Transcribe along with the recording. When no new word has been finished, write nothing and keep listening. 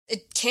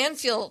it can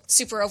feel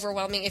super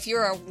overwhelming if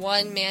you're a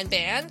one-man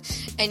band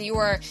and you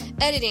are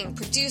editing,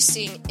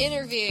 producing,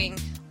 interviewing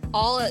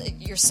all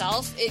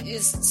yourself. It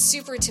is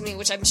super to me,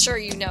 which I'm sure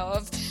you know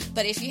of.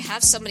 But if you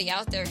have somebody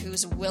out there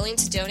who's willing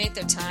to donate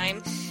their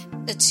time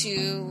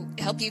to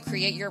help you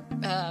create your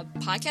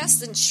podcast,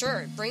 then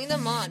sure, bring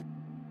them on.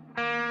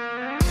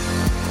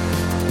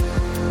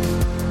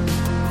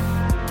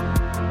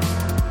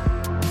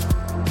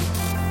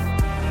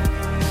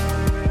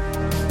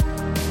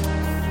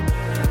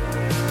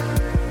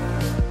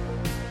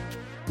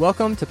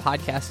 Welcome to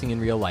Podcasting in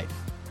Real Life,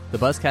 the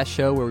Buzzcast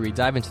show where we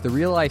dive into the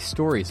real-life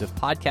stories of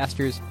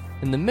podcasters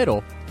in the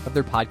middle of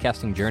their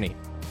podcasting journey.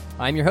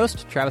 I'm your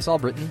host, Travis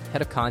Albritton,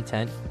 head of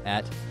content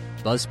at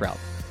Buzzsprout.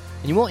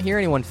 And you won't hear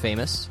anyone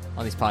famous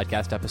on these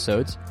podcast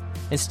episodes.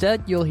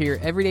 Instead, you'll hear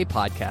everyday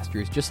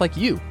podcasters just like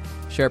you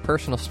share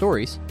personal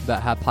stories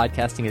about how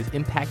podcasting has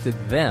impacted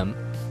them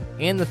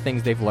and the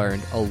things they've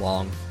learned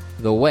along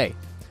the way.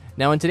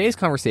 Now, in today's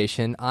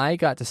conversation, I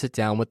got to sit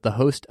down with the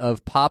host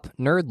of Pop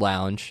Nerd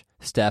Lounge,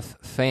 Steph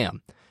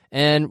Pham.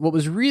 And what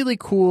was really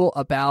cool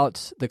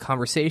about the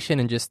conversation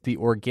and just the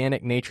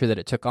organic nature that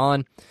it took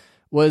on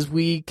was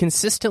we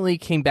consistently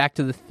came back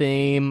to the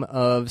theme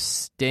of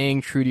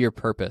staying true to your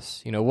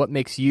purpose. You know, what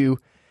makes you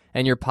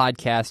and your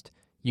podcast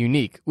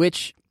unique,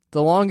 which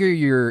the longer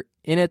you're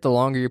in it, the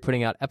longer you're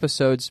putting out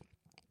episodes,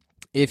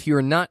 if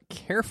you're not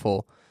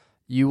careful,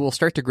 you will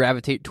start to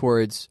gravitate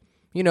towards,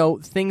 you know,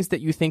 things that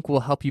you think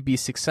will help you be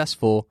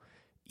successful,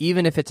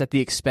 even if it's at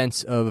the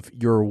expense of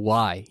your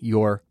why,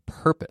 your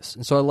purpose.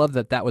 And so I love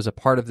that that was a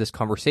part of this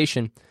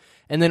conversation.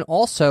 And then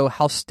also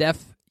how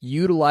Steph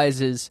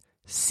utilizes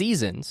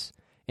seasons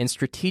and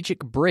strategic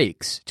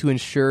breaks to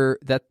ensure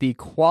that the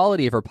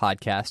quality of her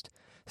podcast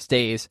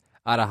stays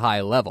at a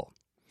high level.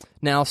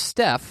 Now,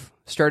 Steph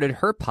started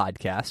her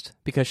podcast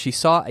because she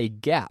saw a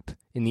gap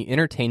in the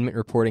entertainment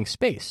reporting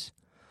space,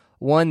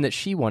 one that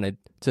she wanted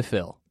to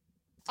fill.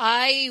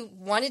 I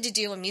wanted to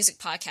do a music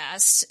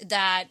podcast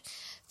that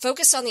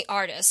focused on the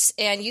artists,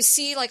 and you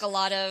see like a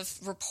lot of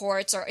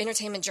reports or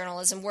entertainment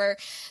journalism where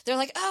they're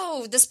like,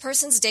 oh, this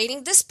person's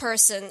dating this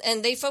person,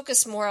 and they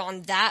focus more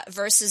on that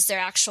versus their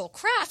actual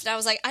craft. And I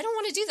was like, I don't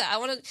want to do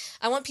that.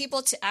 I want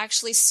people to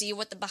actually see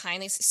what the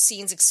behind the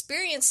scenes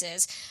experience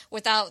is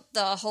without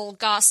the whole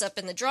gossip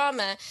and the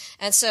drama.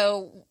 And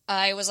so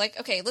I was like,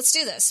 okay, let's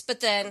do this. But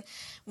then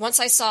once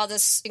I saw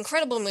this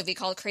incredible movie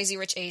called Crazy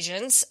Rich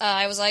Asians,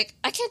 I was like,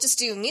 I can't just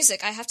do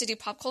music. I have to do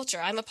pop culture.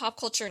 I'm a pop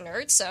culture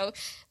nerd, so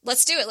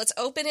let's do it. Let's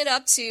open it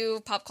up to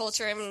pop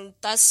culture, and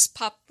thus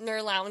Pop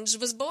Nerd Lounge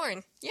was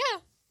born.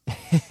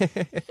 Yeah.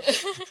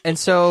 And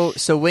so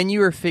when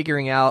you were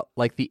figuring out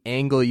like the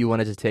angle you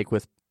wanted to take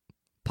with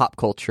pop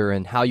culture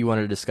and how you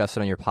wanted to discuss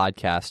it on your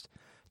podcast,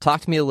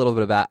 talk to me a little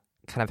bit about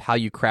kind of how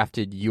you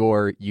crafted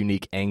your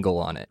unique angle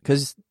on it.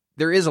 Because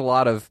there is a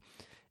lot of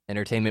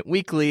Entertainment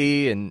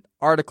Weekly and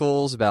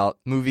articles about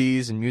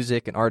movies and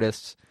music and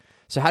artists.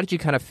 So how did you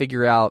kind of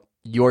figure out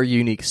your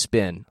unique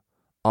spin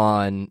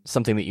on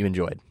something that you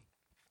enjoyed?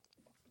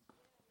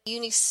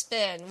 Unique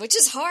spin, which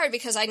is hard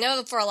because I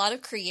know for a lot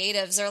of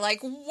creatives, they're like,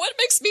 what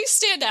makes me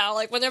stand out?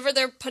 Like whenever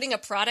they're putting a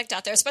product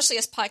out there, especially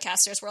as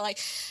podcasters, we're like,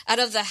 out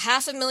of the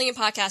 500,000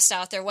 podcasts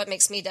out there, what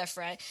makes me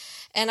different?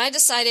 And I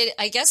decided,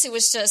 I guess it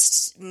was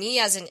just me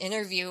as an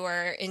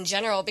interviewer in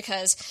general,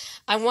 because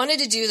I wanted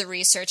to do the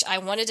research. I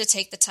wanted to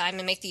take the time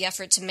and make the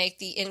effort to make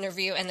the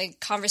interview and the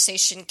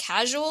conversation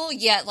casual,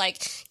 yet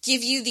like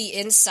give you the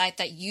insight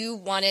that you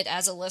wanted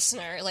as a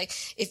listener. Like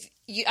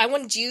I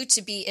wanted you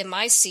to be in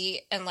my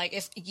seat, and like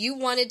if you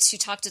wanted to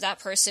talk to that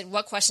person,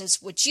 what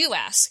questions would you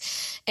ask?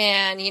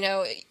 And you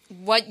know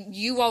what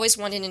you always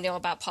wanted to know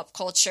about pop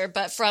culture,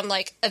 but from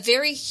like a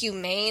very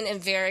humane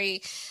and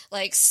very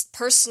like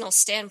personal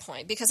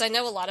standpoint, because I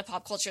know a lot of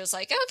pop culture is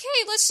like,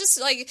 okay, let's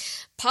just like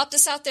pop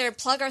this out there,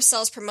 plug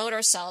ourselves, promote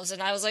ourselves.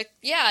 And I was like,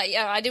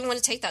 yeah, I didn't want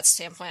to take that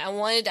standpoint. I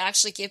wanted to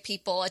actually give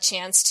people a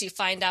chance to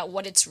find out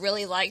what it's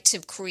really like to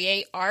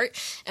create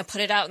art and put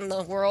it out in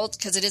the world,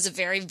 because it is a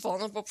very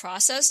vulnerable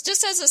process.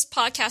 Just as us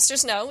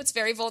podcasters know, it's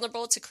very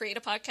vulnerable to create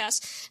a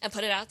podcast and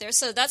put it out there.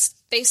 So that's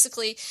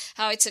basically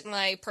how I took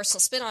my personal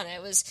spin on it.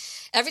 It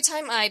was every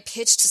time I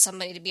pitched to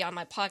somebody to be on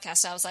my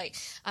podcast, I was like,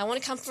 I want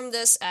to come from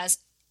this as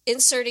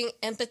inserting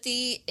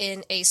empathy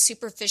in a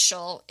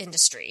superficial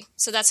industry.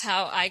 So that's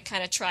how I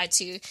kind of tried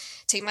to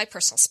take my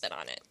personal spin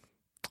on it.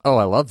 Oh,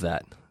 I love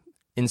that.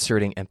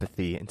 Inserting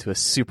empathy into a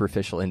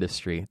superficial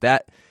industry.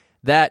 That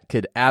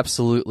could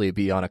absolutely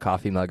be on a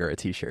coffee mug or a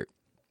t-shirt.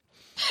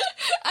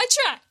 I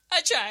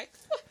try.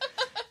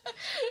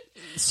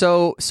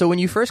 So when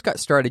you first got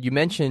started, you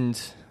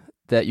mentioned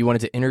that you wanted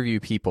to interview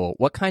people.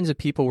 What kinds of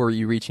people were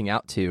you reaching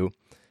out to?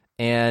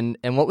 And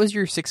what was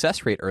your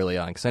success rate early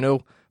on? Because I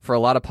know for a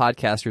lot of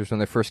podcasters, when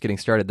they're first getting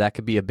started, that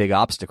could be a big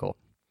obstacle.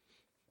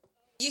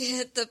 You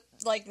hit the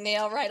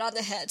nail right on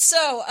the head.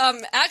 So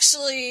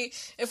actually,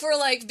 if we're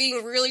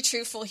being really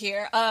truthful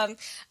here,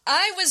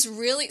 I was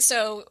really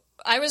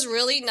I was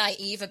really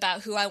naive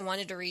about who I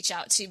wanted to reach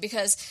out to,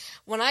 because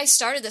when I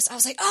started this, I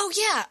was like, oh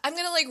yeah, I'm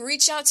going to like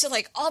reach out to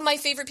like all my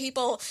favorite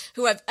people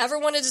who I've ever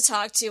wanted to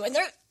talk to. And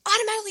they're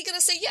automatically going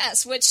to say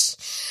yes,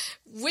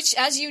 which,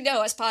 as you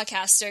know, as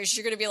podcasters,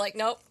 you're going to be like,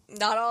 nope,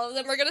 not all of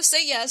them are going to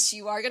say yes.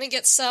 You are going to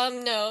get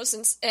some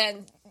no's,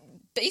 and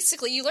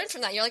basically you learn from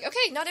that. You're like,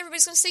 okay, not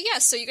everybody's going to say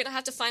yes, so you're going to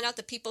have to find out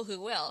the people who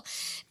will.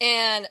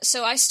 And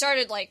so I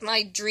started, like,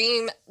 my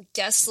dream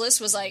guest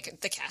list was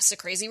like the cast of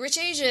Crazy Rich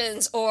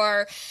Asians,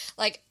 or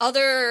like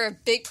other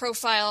big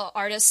profile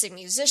artists and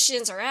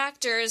musicians or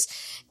actors.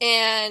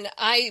 And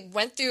I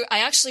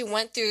actually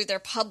went through their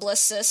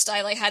publicist.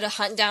 I like had to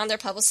hunt down their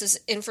publicist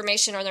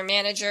information or their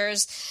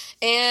managers.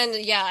 And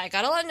yeah, I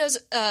got a lot of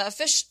those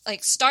fish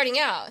like starting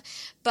out.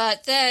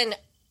 But then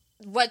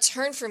what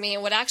turned for me,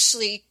 and what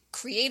actually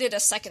created a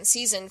second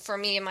season for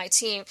me and my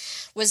team,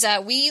 was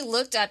that we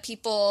looked at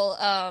people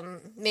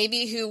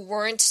maybe who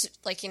weren't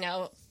like,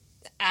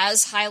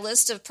 as high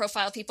list of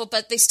profile people,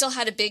 but they still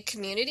had a big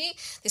community.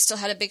 They still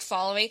had a big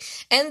following.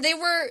 And they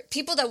were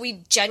people that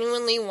we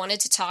genuinely wanted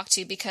to talk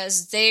to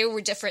because they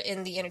were different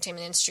in the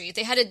entertainment industry.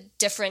 They had a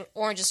different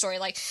origin story.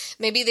 Like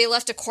maybe they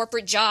left a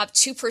corporate job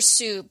to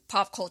pursue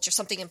pop culture,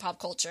 something in pop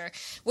culture,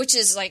 which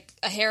is like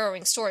a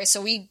harrowing story.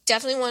 So we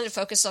definitely wanted to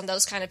focus on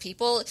those kind of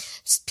people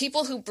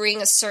who bring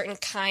a certain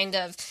kind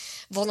of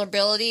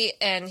vulnerability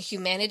and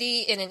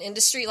humanity in an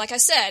industry, like I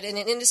said, in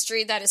an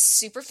industry that is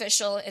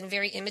superficial and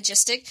very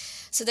imagistic.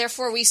 So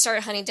therefore, we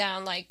started hunting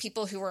down like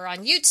people who were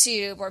on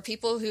YouTube or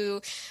people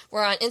who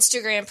were on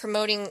Instagram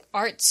promoting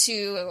art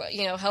to,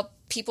 help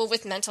people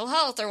with mental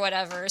health or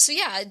whatever. So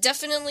yeah,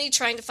 definitely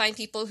trying to find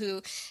people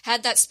who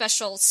had that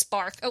special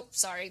spark. Oh,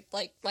 sorry,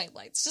 like my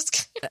lights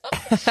just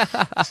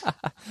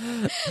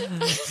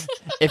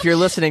If you're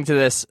listening to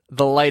this,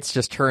 the lights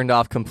just turned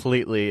off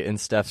completely in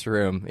Steph's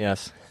room.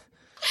 Yes.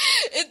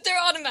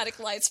 They're automatic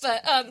lights,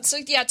 but so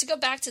yeah, to go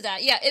back to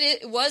that, yeah,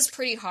 it was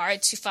pretty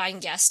hard to find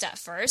guests at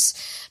first,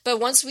 but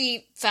once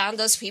we found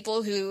those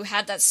people who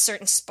had that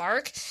certain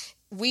spark,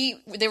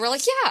 they were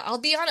like, yeah, I'll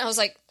be on it. I was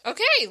like,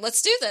 okay,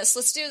 let's do this,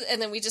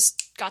 and then we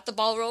just got the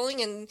ball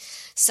rolling and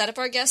set up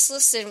our guest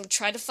list and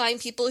tried to find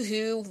people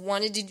who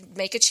wanted to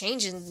make a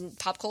change in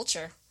pop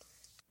culture.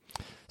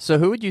 So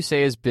who would you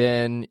say has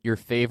been your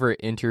favorite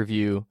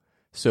interview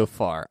so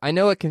far? I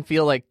know it can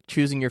feel like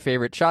choosing your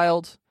favorite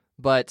child,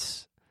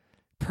 but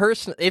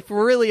if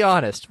we're really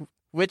honest,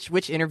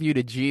 which interview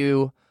did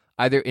you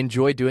either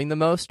enjoy doing the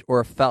most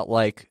or felt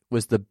like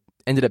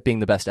ended up being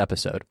the best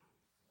episode?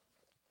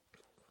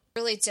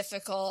 Really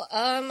difficult.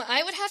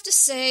 I would have to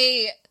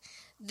say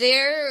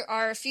there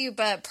are a few,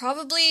 but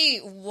probably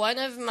one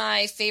of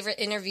my favorite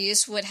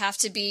interviews would have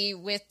to be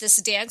with this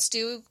dance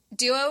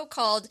duo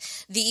called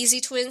the Easy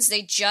Twins.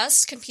 They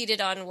just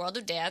competed on World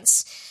of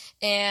Dance.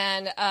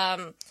 And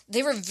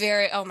they were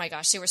oh my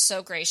gosh, they were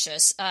so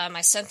gracious.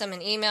 I sent them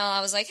an email. I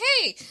was like,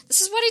 hey,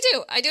 this is what I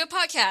do. I do a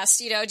podcast.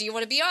 Do you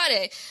want to be on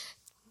it?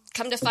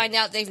 Come to find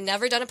out, they've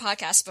never done a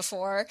podcast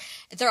before.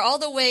 They're all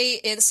the way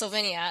in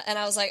Slovenia. And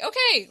I was like,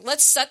 okay,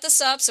 let's set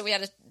this up. So we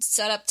had to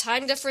set up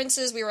time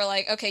differences. We were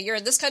like, okay, you're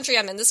in this country,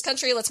 I'm in this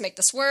country. Let's make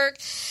this work.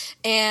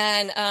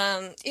 And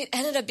it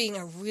ended up being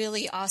a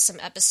really awesome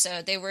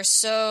episode. They were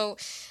so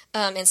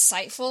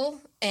insightful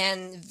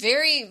and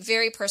very,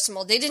 very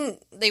personal.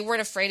 They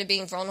weren't afraid of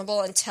being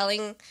vulnerable and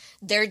telling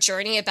their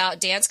journey about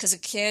dance, because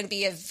it can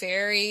be a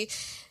very,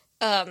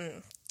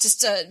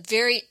 just a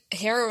very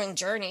harrowing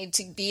journey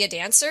to be a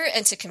dancer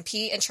and to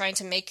compete and trying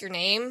to make your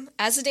name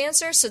as a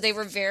dancer. So they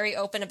were very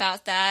open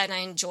about that, and I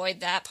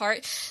enjoyed that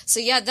part. So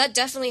yeah, that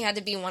definitely had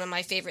to be one of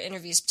my favorite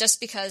interviews, just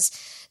because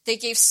they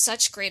gave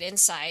such great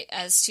insight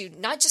as to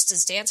not just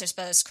as dancers,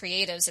 but as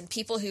creatives and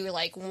people who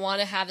like want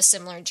to have a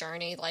similar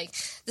journey. Like,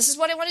 this is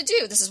what I want to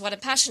do. This is what I'm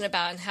passionate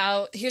about.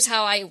 And here's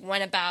how I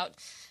went about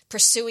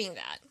pursuing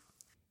that.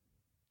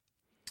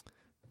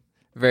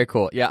 Very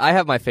cool. Yeah, I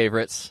have my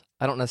favorites.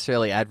 I don't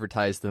necessarily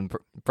advertise them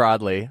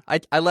broadly.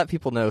 I let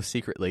people know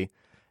secretly.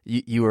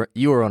 You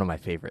were one of my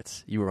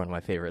favorites. You were one of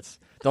my favorites.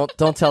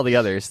 Don't tell the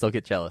others. They'll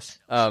get jealous.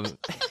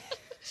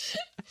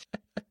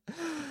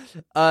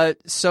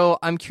 So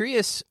I'm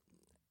curious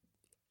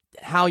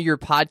how your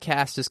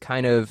podcast has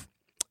kind of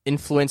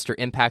influenced or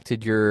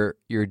impacted your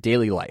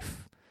daily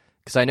life.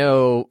 Because I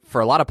know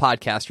for a lot of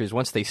podcasters,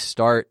 once they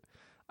start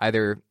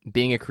either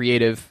being a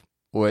creative,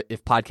 or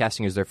if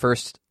podcasting is their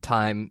first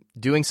time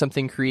doing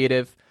something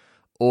creative,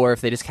 or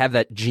if they just have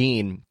that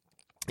gene,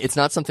 it's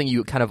not something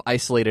you kind of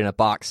isolate in a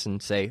box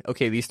and say,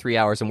 okay, these 3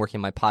 hours I'm working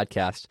on my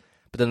podcast,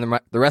 but then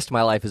the rest of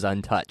my life is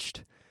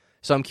untouched.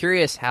 So I'm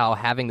curious how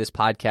having this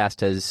podcast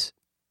has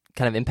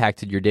kind of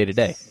impacted your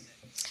day-to-day.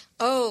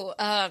 Oh,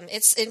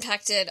 it's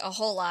impacted a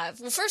whole lot.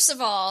 Well, first of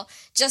all,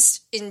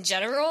 just in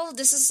general,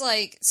 this is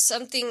like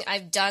something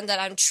I've done that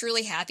I'm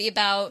truly happy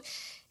about.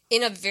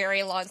 in a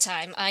very long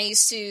time. I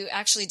used to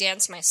actually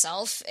dance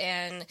myself,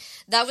 and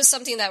that was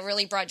something that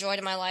really brought joy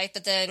to my life.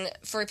 But then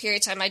for a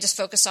period of time, I just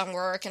focused on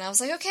work, and I was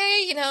like,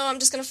 okay, I'm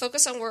just going to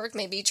focus on work,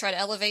 maybe try to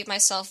elevate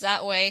myself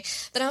that way.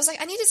 Then I was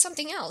like, I needed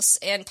something else.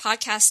 And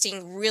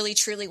podcasting really,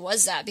 truly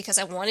was that, because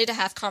I wanted to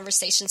have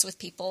conversations with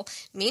people,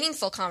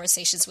 meaningful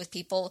conversations with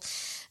people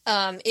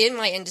in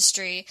my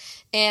industry.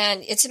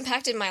 And it's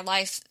impacted my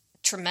life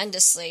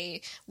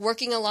tremendously,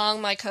 working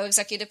along my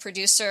co-executive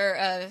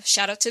producer,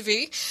 shout out to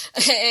V,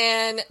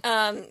 and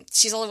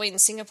she's all the way in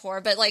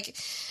Singapore, but like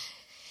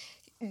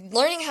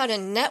learning how to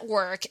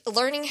network,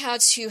 learning how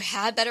to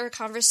have better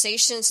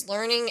conversations,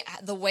 learning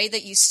the way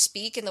that you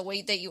speak and the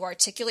way that you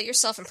articulate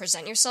yourself and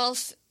present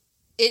yourself,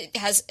 it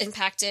has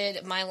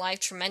impacted my life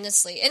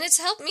tremendously, and it's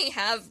helped me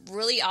have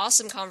really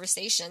awesome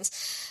conversations.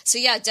 So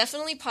yeah,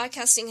 definitely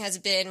podcasting has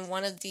been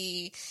one of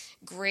the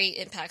great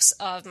impacts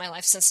of my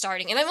life since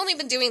starting. And I've only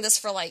been doing this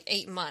for like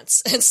 8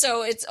 months. And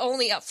so it's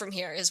only up from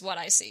here is what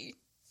I see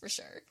for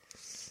sure.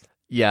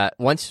 Yeah.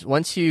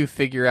 Once you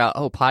figure out,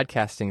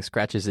 podcasting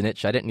scratches an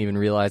itch I didn't even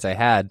realize I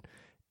had,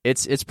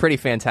 it's pretty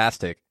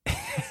fantastic.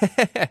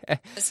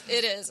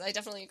 It is. I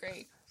definitely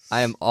agree.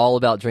 I am all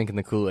about drinking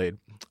the Kool-Aid.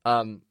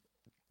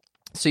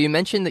 So you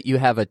mentioned that you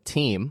have a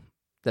team,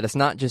 that it's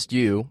not just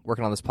you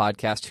working on this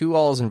podcast. Who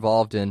all is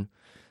involved in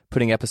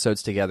putting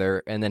episodes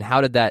together? And then how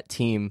did that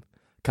team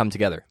come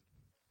together?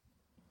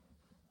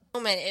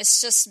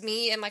 It's just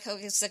me and my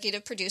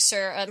co-executive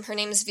producer. Her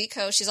name is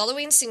Vico. She's all the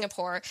way in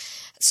Singapore.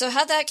 So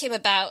how that came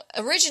about,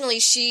 originally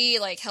she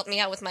helped me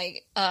out with my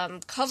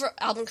album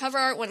cover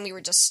art when we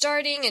were just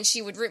starting, and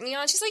she would root me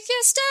on. She's like,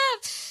 yeah,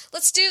 Steph,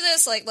 let's do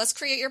this. Let's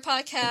create your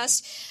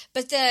podcast.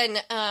 But then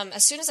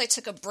as soon as I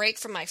took a break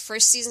from my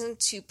first season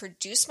to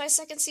produce my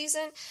second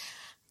season,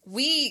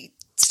 we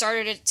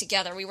started it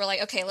together. We were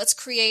like, okay, let's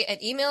create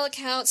an email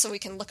account so we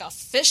can look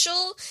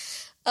official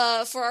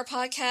for our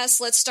podcast.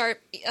 Let's start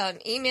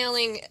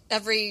emailing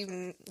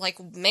every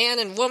man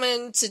and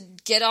woman to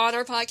get on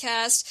our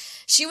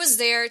podcast. She was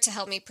there to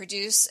help me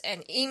produce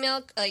and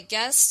email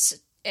guests,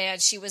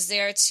 and she was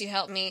there to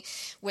help me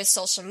with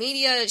social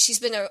media. She's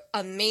been an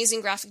amazing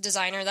graphic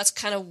designer. That's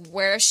kind of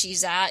where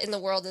she's at in the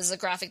world, as a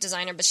graphic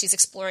designer, but she's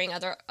exploring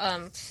other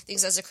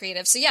things as a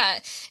creative. So yeah,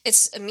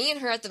 it's me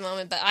and her at the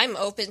moment, but I'm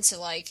open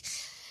to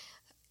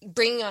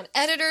bringing on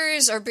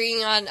editors or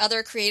bringing on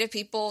other creative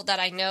people that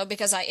I know,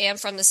 because I am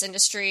from this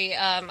industry.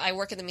 I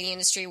work in the media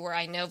industry where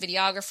I know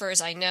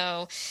videographers, I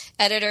know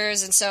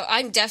editors, and so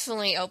I'm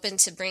definitely open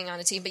to bringing on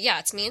a team. But yeah,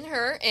 it's me and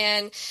her,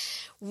 and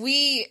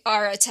we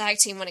are a tag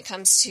team when it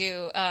comes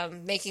to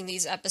making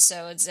these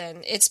episodes,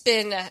 and it's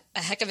been a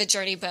heck of a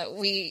journey, but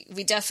we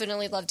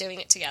definitely love doing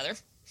it together.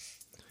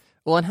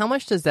 Well, and how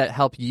much does that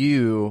help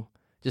you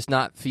just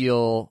not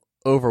feel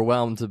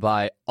overwhelmed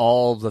by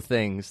all the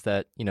things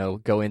that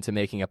go into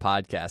making a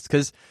podcast?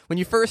 Because when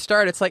you first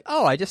start, it's like,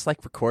 I just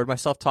record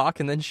myself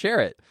talk and then share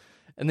it,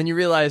 and then you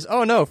realize,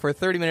 oh no, for a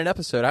 30-minute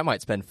episode I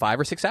might spend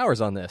 5 or 6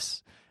 hours on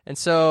this. And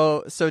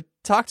so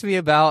talk to me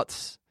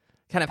about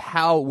kind of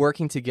how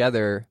working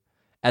together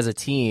as a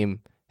team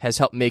has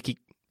helped make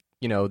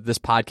this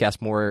podcast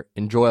more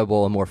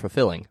enjoyable and more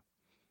fulfilling.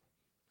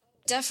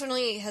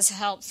 Definitely has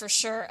helped, for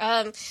sure.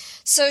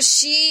 So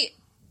she,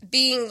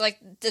 being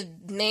the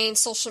main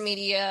social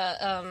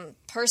media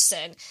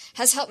person,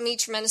 has helped me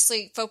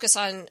tremendously focus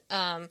on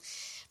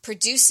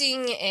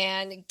producing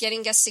and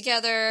getting guests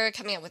together,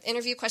 coming up with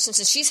interview questions,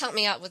 and she's helped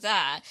me out with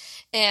that.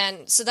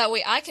 And so that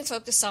way I can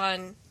focus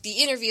on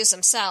the interviews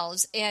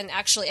themselves and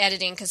actually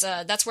editing, because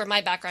that's where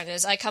my background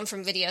is. I come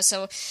from video,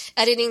 so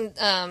editing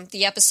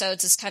the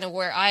episodes is kind of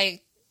where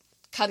I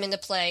come into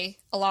play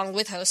along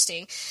with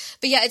hosting.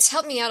 But yeah, it's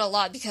helped me out a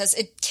lot, because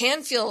it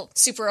can feel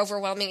super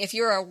overwhelming if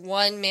you're a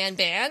one-man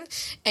band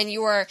and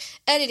you are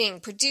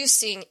editing,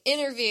 producing,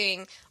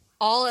 interviewing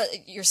all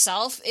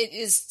yourself. It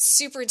is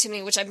super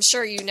intimidating, which I'm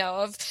sure you know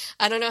of.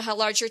 I don't know how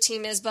large your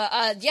team is, but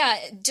yeah,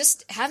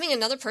 just having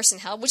another person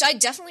help, which I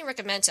definitely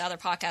recommend to other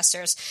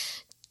podcasters.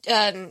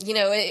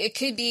 It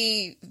could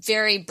be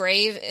very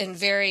brave and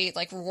very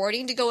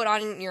rewarding to go it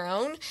on your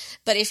own,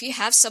 but if you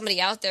have somebody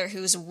out there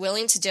who's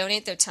willing to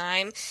donate their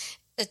time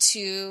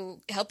to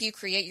help you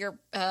create your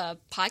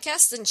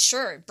podcast, then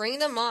sure, bring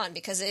them on,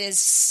 because it is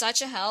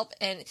such a help,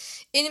 and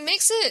it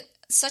makes it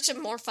such a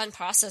more fun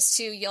process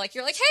too. You're like,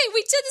 hey,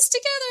 we did this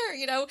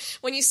together.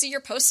 When you see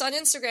your posts on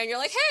Instagram, you're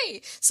like,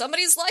 hey,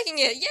 somebody's liking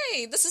it.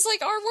 Yay, this is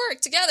our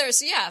work together.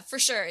 So yeah, for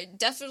sure, it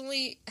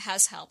definitely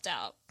has helped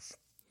out.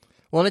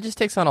 Well, and it just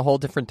takes on a whole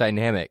different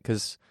dynamic,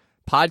 because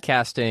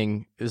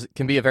podcasting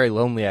can be a very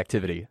lonely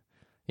activity.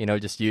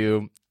 Just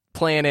you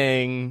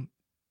planning,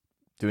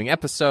 doing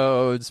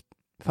episodes,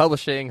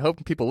 publishing,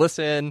 hoping people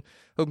listen,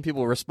 hoping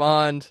people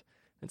respond.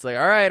 It's all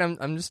right,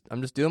 I'm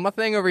just doing my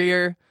thing over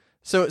here.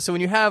 So when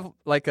you have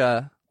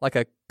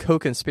a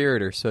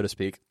co-conspirator, so to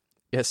speak,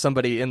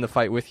 somebody in the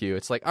fight with you,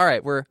 it's all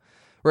right, we're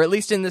at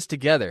least in this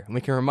together, and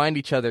we can remind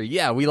each other,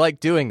 yeah, we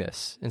like doing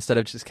this, instead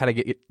of just kind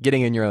of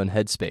getting in your own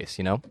headspace,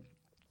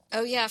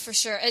 Oh, yeah, for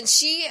sure. And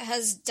she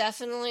has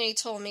definitely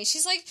told me,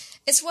 she's like,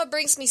 it's what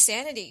brings me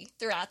sanity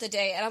throughout the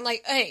day. And I'm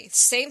like, hey,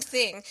 same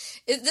thing.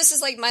 This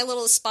is like my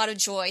little spot of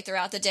joy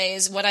throughout the day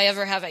is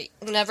whenever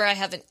I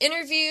have an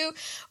interview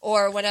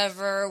or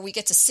whenever we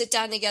get to sit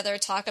down together,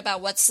 talk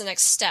about what's the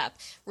next step,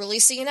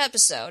 releasing an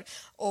episode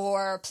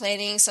or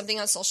planning something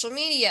on social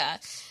media.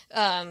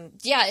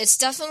 Yeah, it's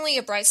definitely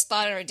a bright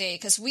spot in our day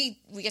because we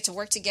get to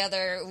work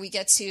together. We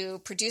get to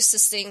produce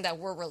this thing that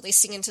we're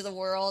releasing into the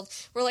world.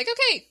 We're like,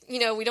 okay,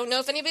 we don't know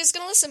if anybody's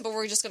going to listen, but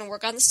we're just going to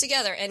work on this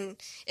together. And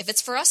if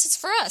it's for us, it's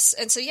for us.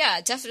 And so,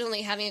 yeah,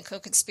 definitely having a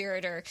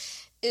co-conspirator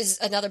is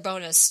another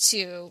bonus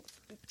to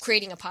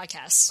creating a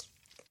podcast.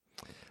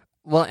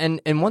 Well,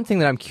 and one thing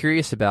that I'm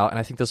curious about, and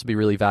I think this will be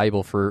really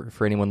valuable for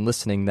anyone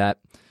listening that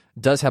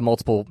does have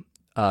multiple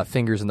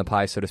fingers in the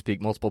pie, so to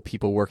speak, multiple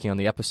people working on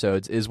the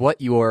episodes, is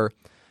what your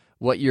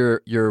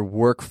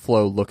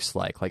workflow looks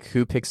like. Like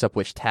who picks up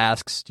which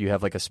tasks? Do you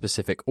have like a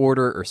specific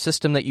order or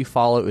system that you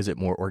follow? Is it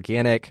more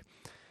organic?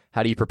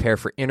 How do you prepare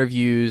for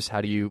interviews?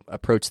 How do you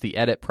approach the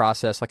edit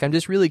process? Like I'm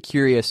just really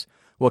curious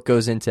what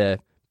goes into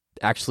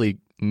actually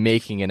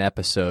making an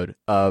episode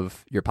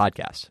of your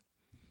podcast.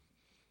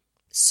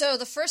 So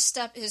the first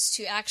step is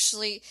to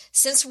actually,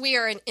 since we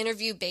are an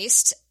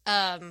interview-based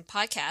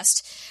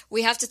podcast,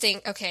 we have to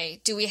think, okay,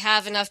 do we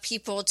have enough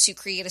people to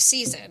create a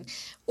season?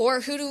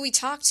 Or who do we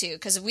talk to?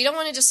 Because we don't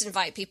want to just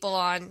invite people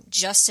on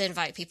just to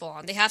invite people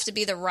on. They have to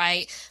be the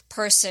right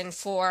person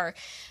for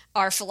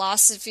our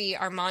philosophy,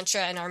 our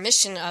mantra, and our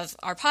mission of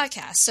our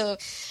podcast. So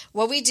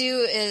what we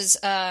do is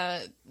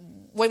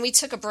when we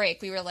took a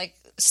break, we were like,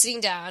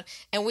 sitting down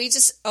and we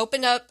just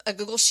opened up a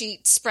Google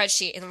Sheet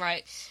spreadsheet and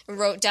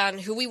wrote down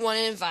who we want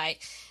to invite.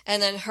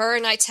 And then her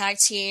and I tag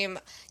team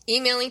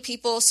emailing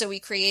people. So we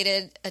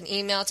created an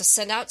email to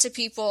send out to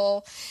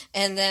people.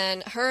 And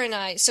then her and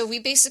I, so we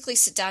basically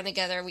sit down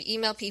together. We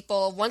email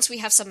people. Once we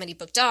have somebody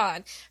booked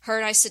on, her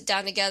and I sit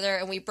down together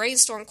and we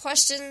brainstorm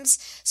questions.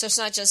 So it's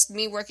not just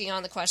me working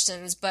on the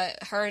questions,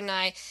 but her and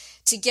I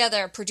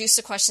together produce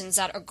the questions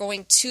that are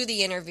going to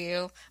the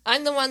interview.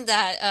 I'm the one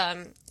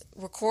that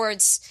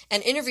records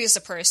and interviews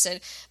the person,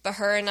 but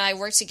her and I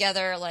work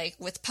together like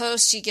with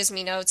posts. She gives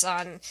me notes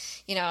on,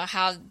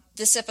 how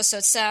this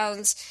episode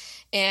sounds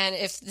and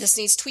if this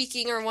needs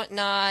tweaking or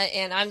whatnot,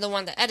 and I'm the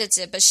one that edits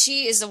it, but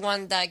she is the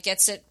one that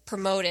gets it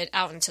promoted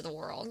out into the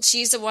world.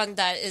 She's the one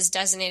that is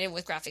designated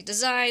with graphic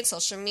design,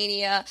 social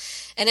media,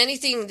 and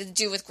anything to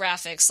do with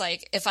graphics.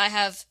 Like if I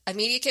have a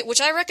media kit,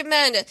 which I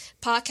recommend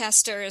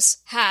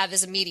podcasters have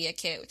as a media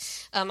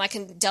kit. I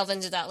can delve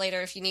into that later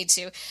if you need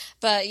to.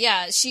 But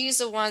yeah, she's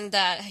the one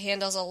that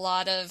handles a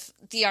lot of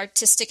the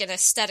artistic and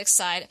aesthetic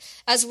side,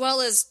 as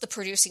well as the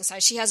producing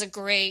side. She has a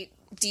great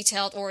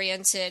detailed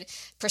oriented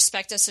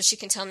perspective, so she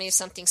can tell me if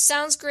something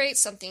sounds great,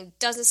 something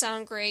doesn't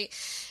sound great,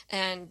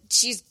 and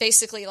she's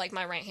basically like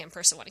my right hand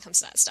person when it comes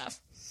to that stuff.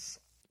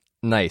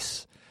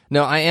 Nice.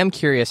 No, I am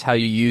curious how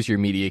you use your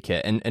media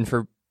kit, and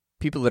for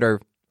people that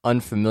are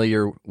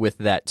unfamiliar with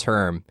that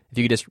term, if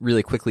you could just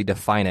really quickly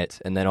define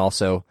it and then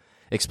also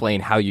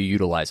explain how you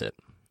utilize it.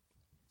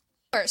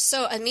 Sure.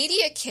 So a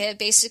media kit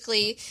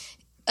basically,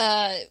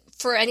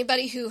 for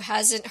anybody who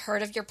hasn't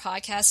heard of your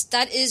podcast,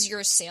 that is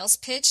your sales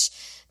pitch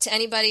to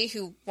anybody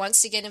who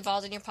wants to get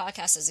involved in your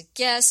podcast as a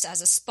guest,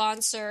 as a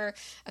sponsor,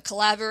 a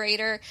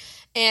collaborator,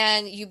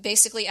 and you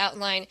basically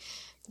outline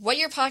what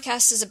your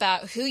podcast is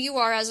about, who you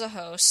are as a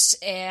host,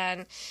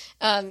 and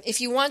if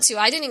you want to,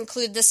 I didn't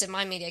include this in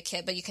my media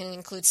kit, but you can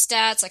include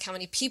stats, like how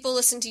many people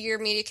listen to your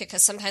media kit,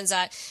 because sometimes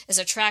that is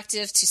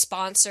attractive to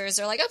sponsors.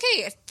 They're like,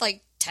 okay,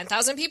 like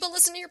 10,000 people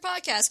listen to your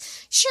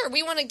podcast. Sure,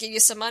 we want to give you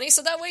some money,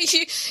 so that way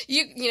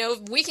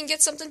we can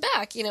get something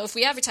back, if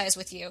we advertise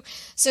with you.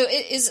 So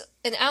it is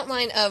an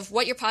outline of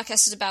what your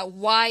podcast is about,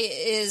 why it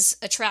is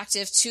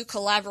attractive to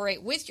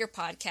collaborate with your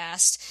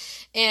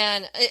podcast,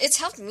 and it's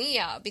helped me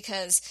out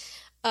because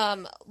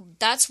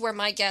that's where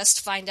my guests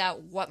find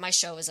out what my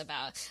show is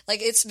about.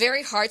 Like, it's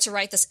very hard to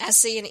write this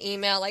essay and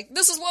email, like,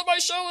 this is what my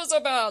show is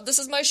about, this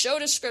is my show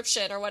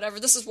description, or whatever,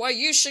 this is why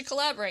you should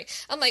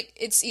collaborate. I'm like,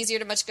 it's easier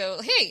to much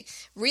go, hey,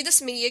 read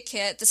this media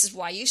kit, this is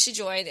why you should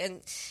join,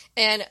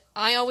 and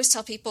I always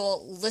tell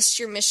people, list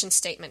your mission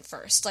statement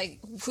first, like,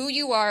 who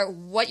you are,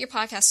 what your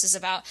podcast is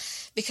about,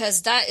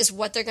 because that is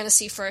what they're going to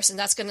see first, and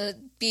that's going to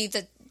be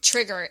the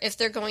trigger if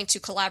they're going to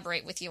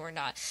collaborate with you or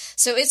not.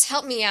 So it's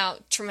helped me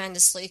out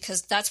tremendously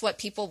because that's what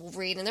people will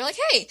read and they're like,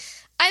 hey,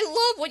 I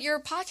love what your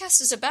podcast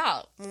is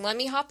about. Let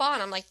me hop on.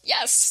 I'm like,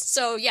 yes.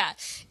 So yeah,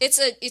 it's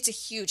a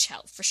huge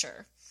help for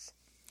sure.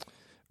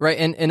 Right.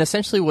 And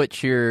essentially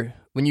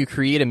when you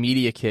create a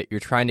media kit, you're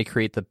trying to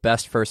create the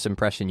best first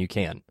impression you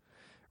can,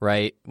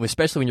 right?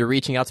 Especially when you're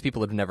reaching out to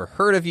people that have never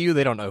heard of you.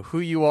 They don't know who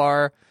you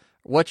are,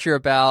 what you're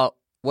about,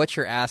 what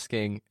you're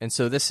asking. And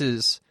so this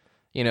is,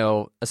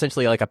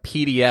 essentially like a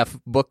PDF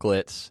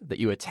booklet that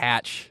you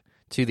attach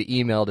to the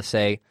email to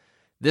say,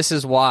 this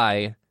is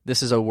why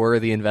this is a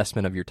worthy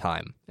investment of your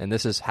time. And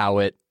this is how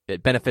it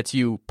benefits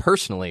you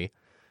personally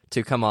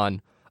to come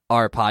on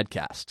our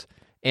podcast.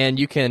 And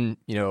you can,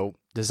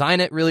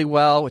 design it really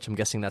well, which I'm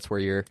guessing that's where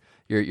your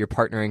your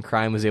partner in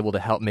crime was able to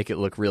help make it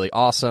look really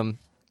awesome.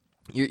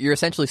 You're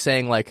essentially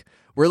saying, like,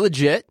 we're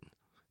legit.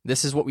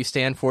 This is what we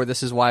stand for.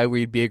 This is why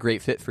we'd be a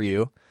great fit for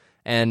you.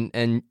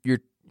 And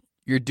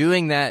you're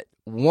doing that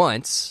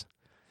once,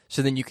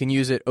 so then you can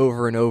use it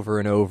over and over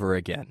and over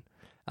again.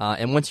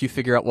 And once you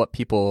figure out what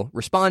people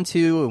respond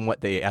to and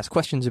what they ask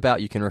questions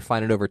about, you can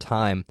refine it over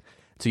time.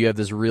 So you have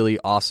this really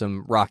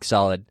awesome,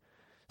 rock-solid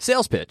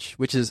sales pitch,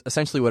 which is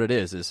essentially what it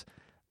is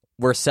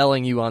we're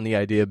selling you on the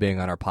idea of being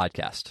on our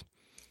podcast.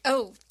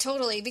 Oh,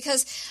 totally.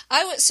 Because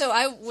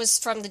I was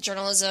from the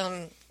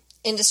journalism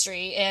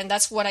industry, and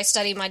that's what I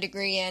studied my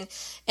degree in.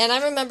 And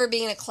I remember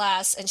being in a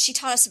class, and she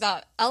taught us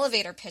about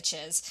elevator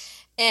pitches.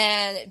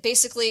 And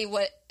basically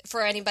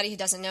for anybody who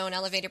doesn't know, an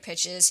elevator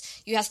pitch is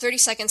you have 30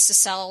 seconds to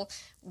sell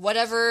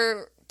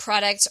whatever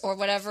product or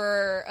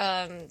whatever,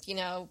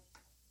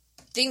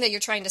 thing that you're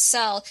trying to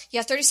sell. You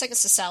have 30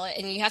 seconds to sell it,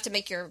 and you have to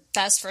make your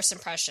best first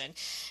impression.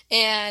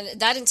 And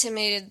that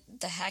intimidated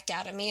the heck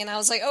out of me. And I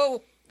was like,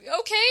 oh,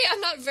 okay, I'm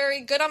not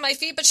very good on my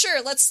feet, but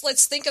sure,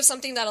 let's think of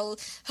something that'll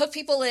hook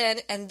people in,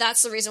 and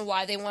that's the reason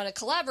why they want to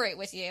collaborate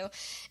with you.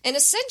 And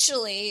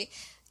essentially,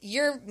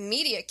 your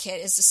media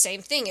kit is the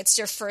same thing. It's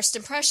your first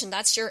impression.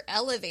 That's your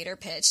elevator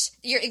pitch.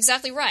 You're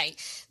exactly right.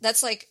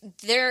 That's like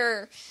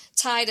they're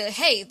tied to,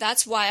 hey,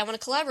 that's why I want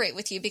to collaborate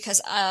with you, because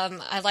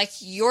I like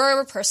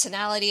your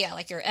personality, I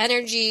like your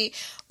energy,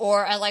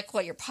 or I like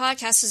what your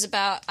podcast is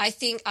about. I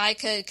think I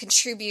could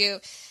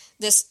contribute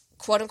this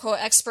quote-unquote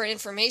expert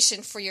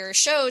information for your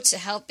show to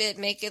help it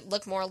make it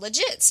look more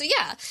legit. So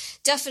yeah,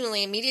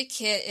 definitely a media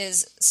kit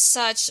is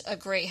such a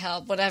great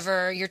help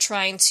whenever you're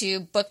trying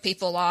to book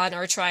people on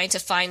or trying to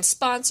find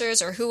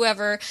sponsors or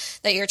whoever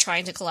that you're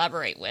trying to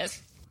collaborate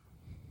with.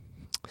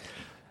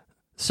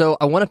 So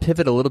I want to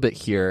pivot a little bit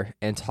here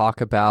and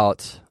talk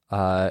about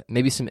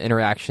maybe some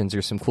interactions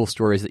or some cool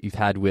stories that you've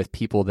had with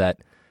people that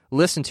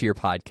listen to your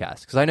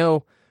podcast. Because I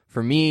know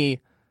for me,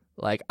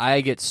 like,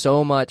 I get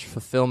so much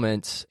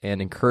fulfillment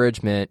and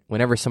encouragement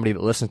whenever somebody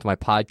that listens to my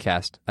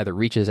podcast either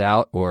reaches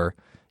out or,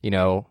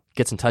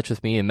 gets in touch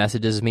with me and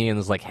messages me and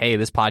is like, hey,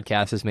 this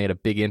podcast has made a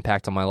big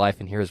impact on my life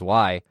and here's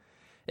why.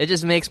 It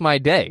just makes my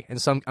day.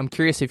 And so I'm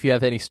curious if you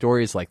have any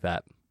stories like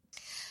that.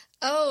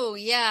 Oh,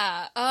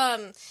 yeah.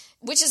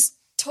 Which is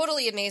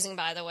totally amazing,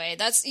 by the way.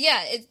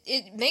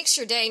 It makes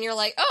your day and you're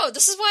like, oh,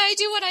 this is why I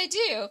do what I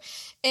do.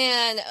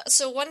 And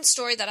so one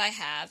story that I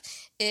have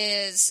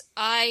is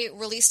I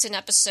released an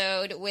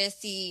episode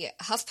with the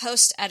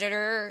HuffPost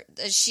editor.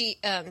 She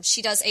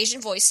does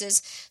Asian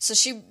voices, so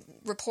she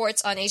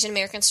reports on Asian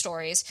American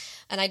stories,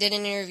 and I did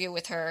an interview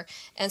with her.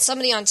 And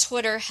somebody on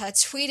Twitter had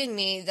tweeted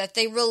me that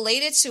they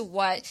related to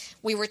what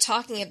we were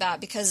talking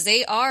about because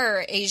they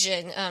are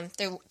Asian.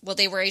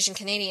 They were Asian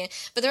Canadian,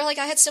 but they're like,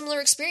 I had similar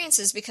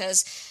experiences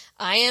because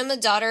I am the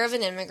daughter of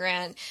an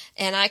immigrant,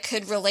 and I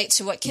could relate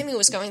to what Kimmy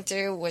was going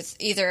through with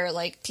either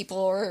like people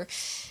or,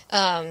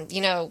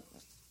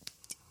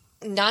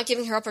 not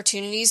giving her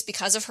opportunities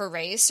because of her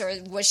race, or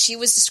what she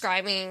was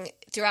describing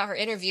throughout her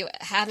interview,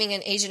 having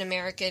an Asian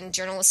American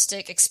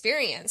journalistic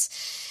experience.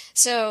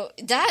 So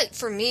that,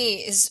 for me,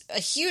 is a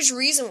huge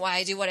reason why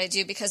I do what I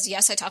do, because,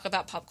 yes, I talk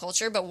about pop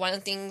culture, but one of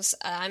the things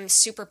I'm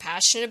super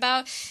passionate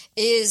about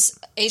is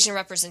Asian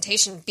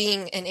representation,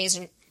 being an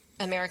Asian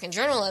American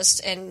journalist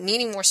and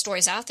needing more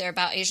stories out there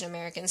about Asian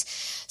Americans.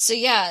 So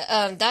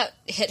yeah, that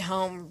hit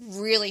home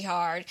really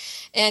hard.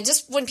 And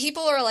just when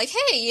people are like,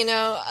 hey,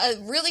 a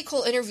really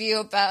cool interview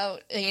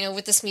about,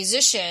 with this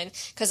musician,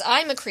 because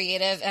I'm a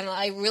creative and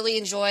I really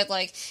enjoyed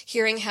like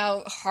hearing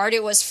how hard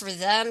it was for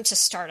them to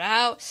start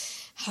out,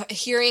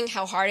 hearing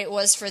how hard it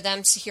was for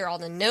them to hear all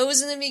the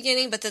no's in the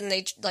beginning, but then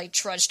they like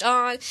trudged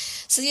on.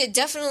 So yeah, it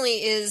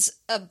definitely is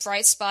a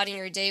bright spot in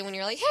your day when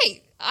you're like,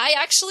 hey, I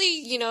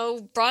actually,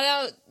 brought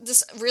out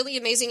this really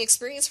amazing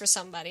experience for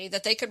somebody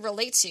that they could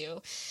relate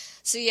to.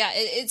 So yeah,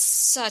 it's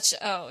such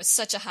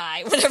a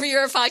high whenever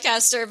you're a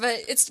podcaster,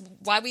 but it's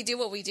why we do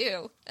what we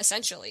do,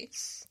 essentially.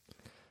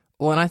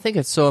 Well, and I think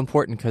it's so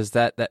important because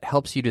that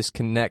helps you just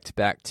connect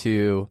back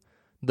to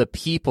the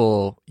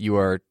people you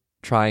are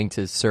trying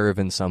to serve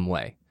in some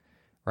way,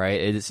 right?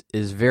 It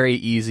is very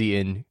easy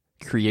in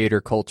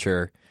creator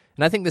culture.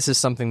 And I think this is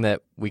something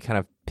that we kind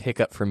of pick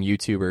up from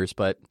YouTubers,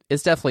 but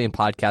it's definitely in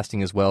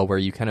podcasting as well, where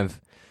you kind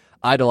of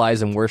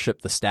idolize and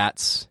worship the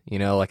stats,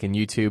 like in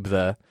YouTube,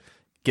 the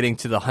getting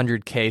to the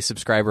 100K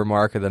subscriber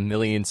mark or the 1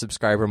 million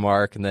subscriber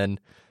mark. And then,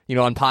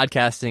 on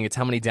podcasting, it's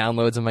how many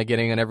downloads am I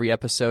getting on every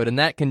episode? And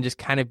that can just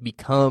kind of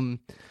become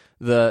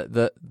the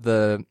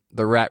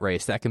rat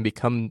race. That can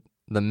become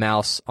the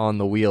mouse on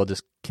the wheel,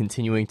 just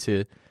continuing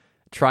to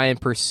try and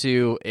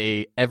pursue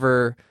a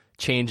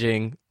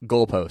ever-changing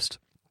goalpost.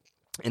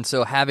 And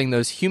so having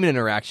those human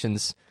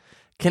interactions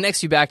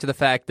connects you back to the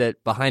fact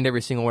that behind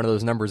every single one of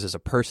those numbers is a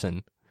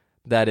person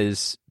that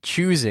is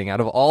choosing out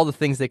of all the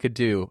things they could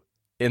do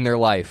in their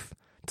life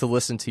to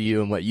listen to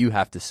you and what you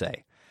have to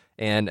say.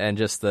 And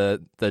just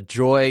the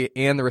joy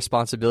and the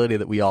responsibility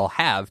that we all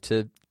have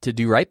to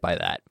do right by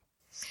that.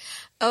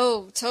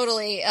 Oh,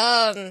 totally.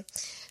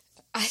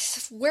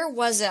 where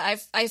was it?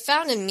 I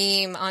found a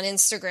meme on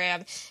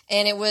Instagram,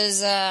 and it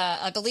was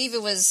I believe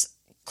it was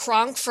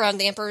Kronk from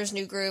The Emperor's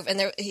New Groove, and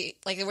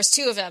there was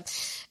two of them,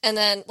 and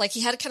then like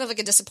he had kind of like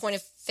a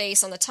disappointed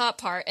face on the top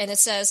part, and it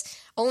says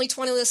only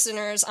 20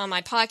 listeners on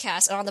my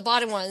podcast, and on the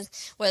bottom one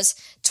was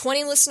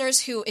 20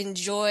 listeners who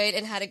enjoyed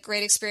and had a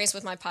great experience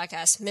with my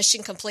podcast,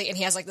 mission complete, and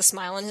he has like the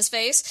smile on his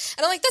face,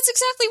 and I'm like, that's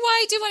exactly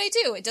why I do what I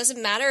do. It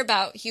doesn't matter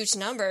about huge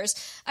numbers.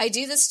 I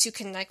do this to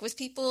connect with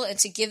people and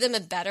to give them a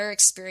better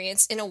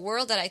experience in a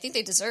world that I think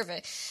they deserve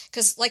it,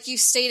 because like you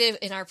stated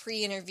in our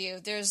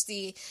pre-interview, there's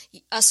the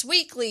Us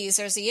Weeklies,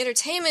 there's the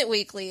Entertainment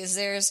Weeklies,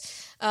 there's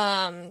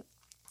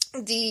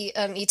the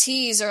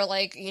ETs, or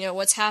like, you know,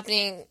 what's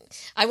happening.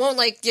 I won't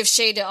like give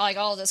shade to like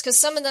all of this, because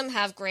some of them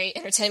have great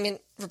entertainment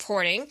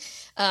reporting.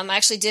 I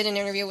actually did an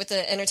interview with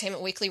the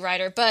Entertainment Weekly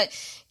writer, but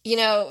you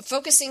know,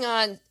 focusing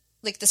on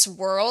like this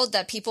world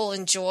that people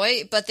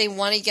enjoy, but they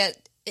want to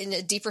get in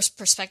a deeper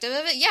perspective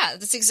of it. Yeah,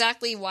 that's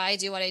exactly why I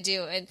do what I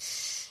do. And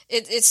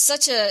it's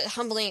such a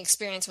humbling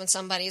experience when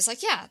somebody's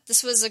like, yeah,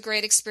 this was a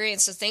great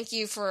experience, so thank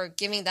you for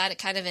giving that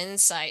kind of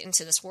insight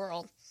into this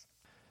world.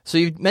 So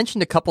you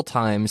mentioned a couple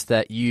times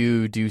that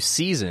you do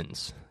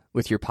seasons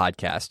with your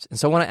podcast. And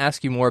so I want to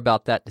ask you more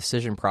about that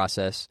decision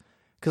process,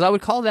 because I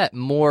would call that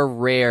more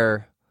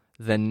rare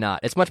than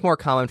not. It's much more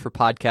common for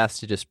podcasts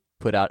to just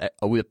put out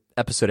a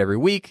episode every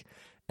week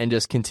and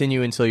just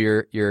continue until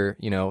you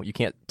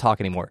can't talk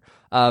anymore.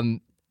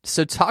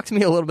 So talk to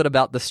me a little bit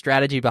about the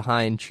strategy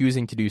behind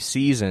choosing to do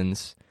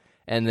seasons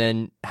and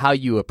then how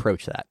you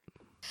approach that.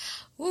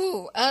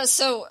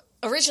 So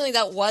originally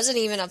that wasn't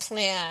even a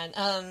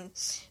plan.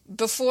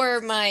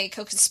 Before my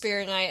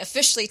co-conspirator and I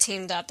officially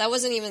teamed up, that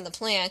wasn't even the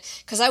plan,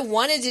 because I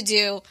wanted to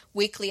do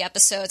weekly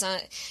episodes on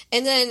it.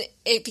 And then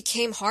it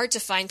became hard to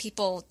find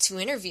people to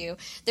interview.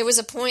 There was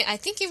a point, I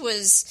think it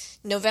was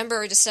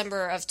November or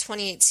December of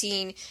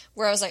 2018,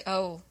 where I was like,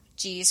 oh,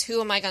 geez, who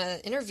am I going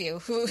to interview?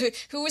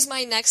 Who is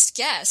my next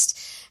guest?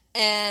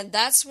 And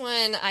that's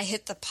when I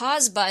hit the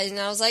pause button, and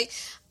I was like,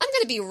 I'm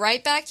going to be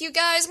right back, you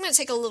guys. I'm going to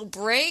take a little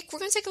break. We're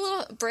going to take a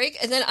little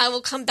break, and then I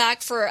will come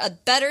back for a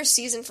better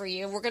season for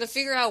you. We're going to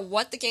figure out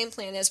what the game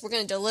plan is. We're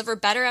going to deliver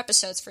better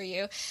episodes for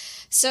you.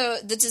 So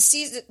the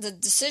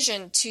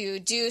decision to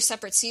do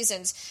separate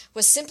seasons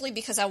was simply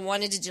because I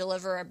wanted to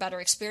deliver a better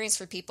experience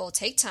for people,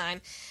 take time,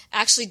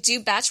 actually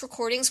do batch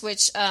recordings,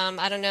 which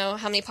I don't know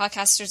how many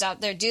podcasters out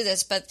there do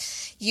this, but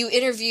you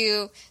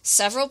interview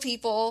several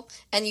people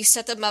and you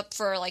set them up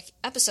for like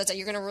episodes that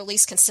you're going to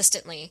release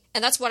consistently.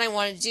 And that's what I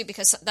wanted to do,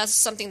 because that's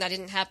something that I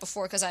didn't have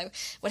before, because I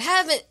would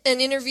have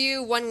an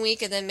interview 1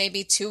 week and then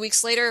maybe 2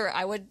 weeks later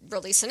I would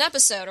release an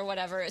episode or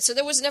whatever. So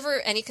there was never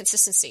any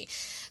consistency.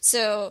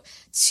 So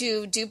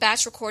to do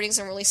batch recordings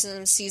and releasing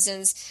them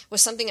seasons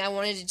was something I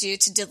wanted to do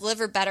to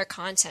deliver better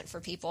content for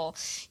people.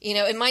 You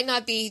know, it might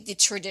not be the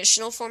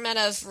traditional format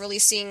of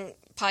releasing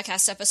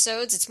podcast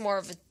episodes. It's more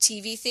of a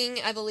TV thing,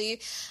 I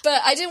believe.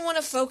 But I didn't want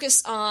to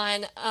focus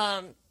on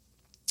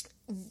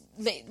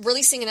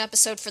releasing an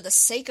episode for the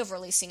sake of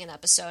releasing an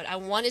episode. I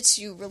wanted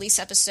to release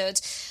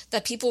episodes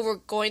that people were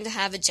going to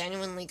have a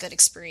genuinely good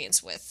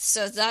experience with.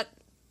 So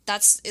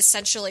that's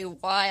essentially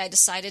why I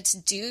decided to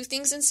do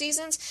things in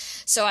seasons,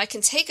 so I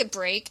can take a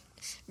break,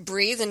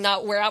 breathe, and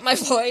not wear out my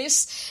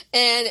voice,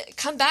 and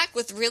come back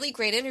with really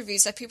great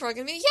interviews that people are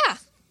going to be, yeah,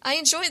 I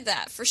enjoyed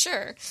that for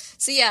sure.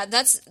 So yeah,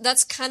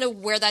 that's kind of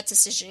where that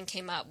decision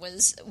came up,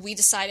 was we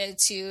decided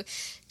to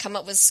come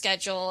up with a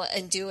schedule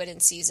and do it in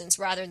seasons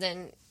rather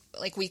than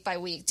like week by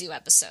week do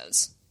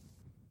episodes.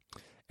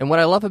 And what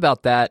I love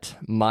about that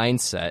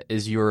mindset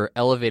is you're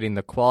elevating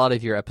the quality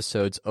of your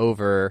episodes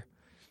over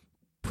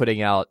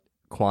putting out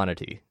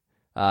quantity,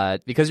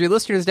 because your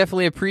listeners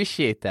definitely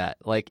appreciate that.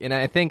 And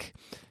I think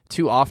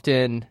too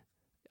often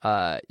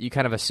you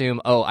kind of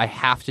assume, oh, I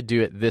have to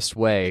do it this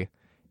way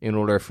in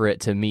order for it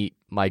to meet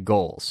my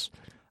goals.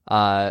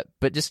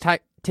 But just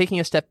taking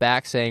a step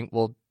back, saying,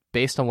 well,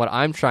 based on what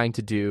I'm trying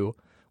to do,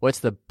 what's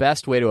the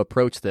best way to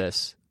approach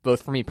this,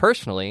 both for me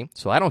personally,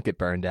 so I don't get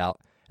burned out,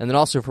 and then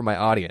also for my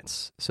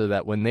audience, so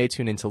that when they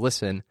tune in to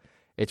listen,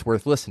 it's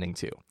worth listening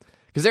to.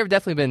 Because there have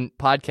definitely been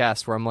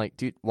podcasts where I'm like,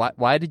 dude,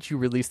 why did you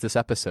release this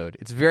episode?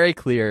 It's very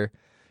clear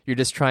you're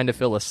just trying to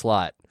fill a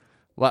slot.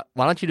 Why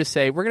don't you just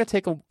say, we're going to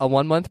take a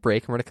 1 month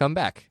break and we're going to come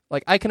back?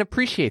 Like, I can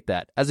appreciate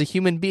that as a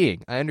human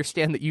being. I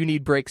understand that you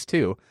need breaks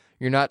too.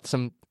 You're not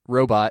some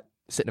robot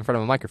sitting in front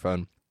of a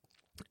microphone.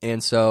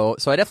 And so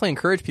I definitely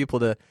encourage people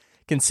to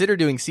consider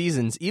doing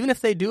seasons, even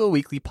if they do a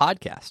weekly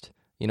podcast.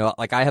 You know,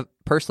 like I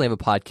personally have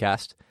a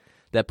podcast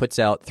that puts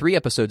out 3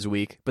 episodes a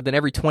week, but then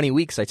every 20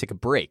 weeks I take a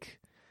break.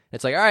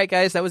 It's like, all right,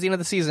 guys, that was the end of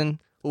the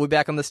season. We'll be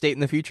back on the state in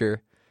the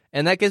future.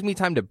 And that gives me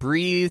time to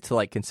breathe, to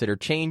like consider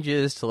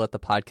changes, to let the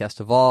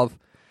podcast evolve.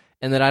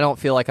 And then I don't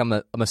feel like I'm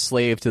a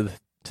slave to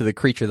the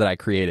creature that I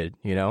created,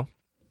 you know?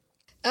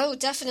 Oh,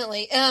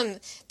 definitely.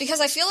 Because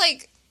I feel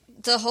like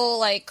the whole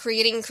like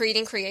creating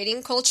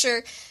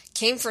culture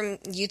came from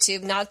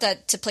YouTube. Not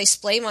that to place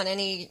blame on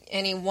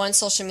any one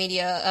social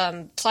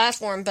media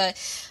platform, but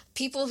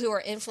people who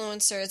are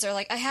influencers are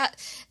like,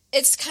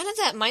 it's kind of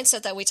that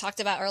mindset that we talked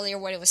about earlier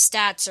when it was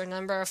stats or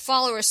number of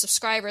followers,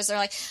 subscribers. They're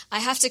like, I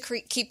have to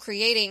keep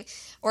creating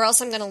or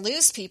else I'm going to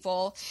lose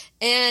people.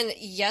 And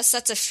yes,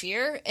 that's a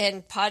fear,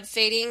 and pod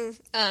fading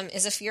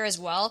is a fear as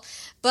well.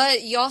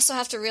 But you also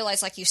have to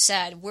realize, like you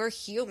said, we're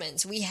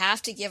humans. We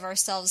have to give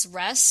ourselves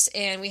rest,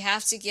 and we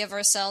have to give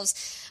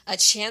ourselves a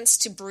chance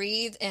to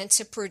breathe and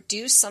to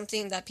produce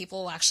something that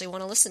people will actually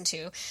want to listen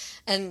to.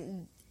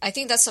 And I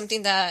think that's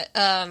something that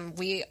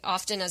we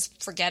often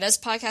forget as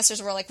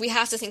podcasters. We're like, we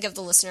have to think of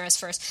the listener as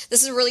first.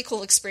 This is a really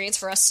cool experience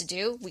for us to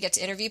do. We get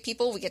to interview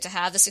people. We get to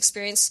have this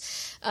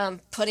experience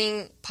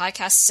putting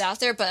podcasts out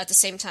there. But at the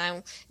same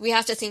time, we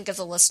have to think of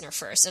the listener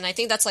first. And I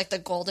think that's like the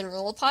golden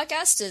rule of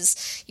podcast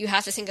is you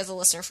have to think of the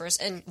listener first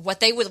and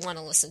what they would want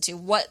to listen to,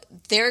 what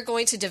they're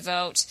going to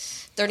devote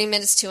 30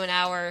 minutes to an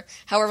hour,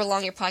 however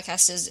long your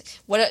podcast is.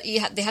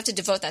 They have to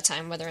devote that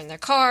time, whether in their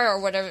car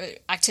or whatever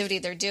activity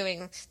they're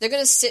doing. They're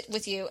going to sit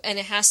with you, and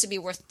it has to be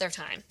worth their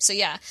time. So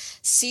yeah,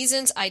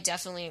 seasons I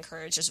definitely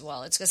encourage as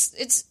well. It's just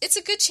it's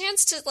a good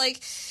chance to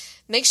like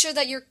make sure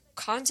that your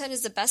content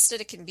is the best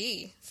that it can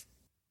be.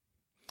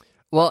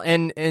 Well,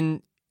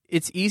 and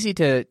it's easy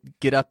to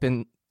get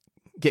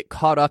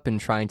caught up in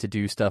trying to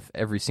do stuff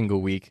every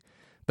single week,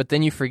 but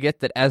then you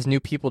forget that as new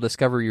people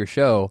discover your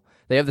show,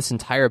 they have this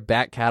entire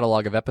back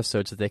catalog of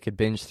episodes that they could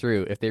binge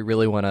through if they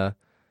really want to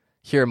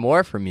hear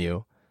more from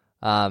you.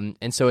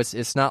 And so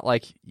it's not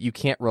like you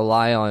can't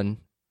rely on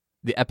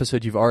the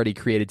episode you've already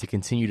created to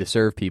continue to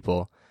serve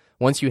people.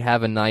 Once you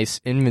have a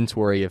nice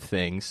inventory of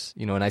things,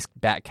 a nice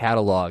back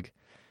catalog,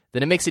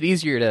 then it makes it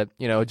easier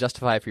to,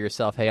 justify for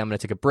yourself, hey, I'm going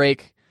to take a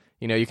break.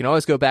 You can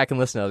always go back and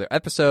listen to other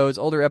episodes,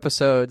 older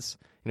episodes,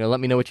 let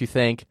me know what you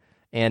think,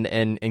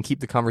 and keep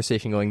the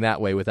conversation going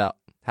that way without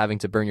having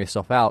to burn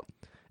yourself out.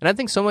 And I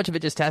think so much of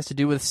it just has to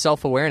do with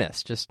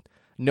self-awareness, just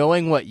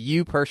knowing what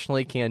you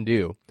personally can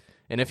do.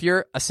 And if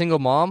you're a single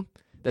mom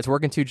that's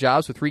working 2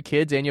 jobs with 3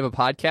 kids and you have a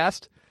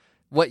podcast,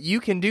 what you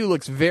can do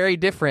looks very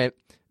different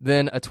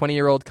than a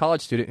 20-year-old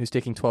college student who's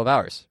taking 12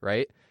 hours,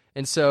 right?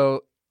 And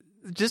so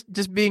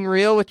just being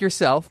real with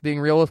yourself, being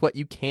real with what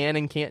you can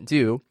and can't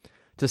do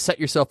to set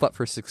yourself up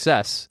for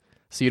success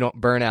so you don't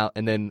burn out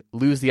and then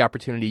lose the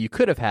opportunity you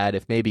could have had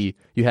if maybe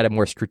you had a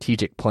more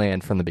strategic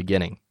plan from the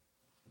beginning.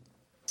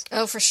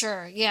 Oh, for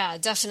sure. Yeah,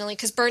 definitely.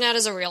 Because burnout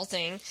is a real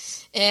thing.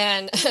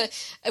 And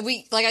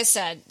like I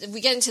said, we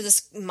get into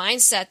this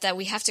mindset that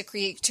we have to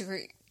create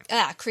to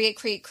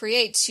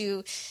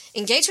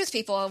engage with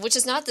people, which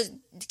is not the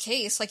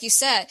case. Like you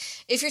said,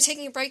 if you're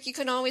taking a break, you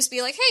can always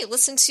be like, hey,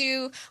 listen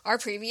to our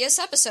previous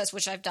episodes,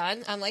 which I've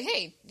done. I'm like,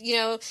 hey,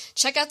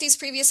 check out these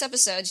previous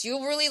episodes.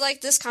 You'll really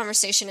like this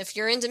conversation. If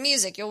you're into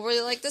music, you'll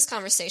really like this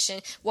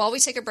conversation. While we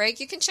take a break,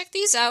 you can check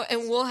these out,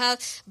 and we'll have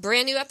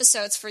brand new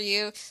episodes for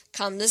you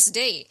come this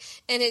date.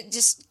 And it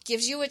just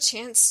gives you a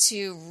chance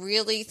to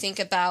really think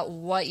about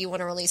what you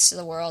want to release to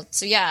the world.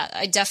 So yeah,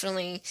 I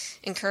definitely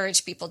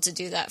encourage people to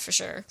do that for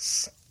sure.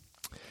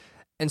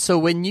 And so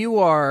when you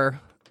are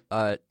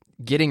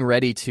getting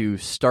ready to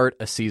start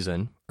a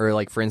season, or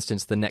like, for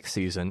instance, the next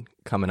season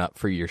coming up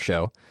for your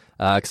show,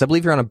 because I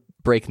believe you're on a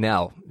break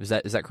now. Is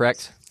that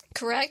correct?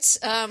 Correct.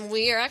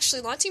 We are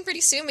actually launching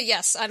pretty soon, but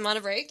yes, I'm on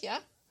a break, yeah.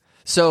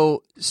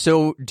 So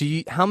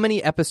how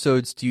many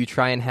episodes do you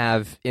try and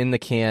have in the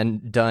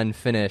can, done,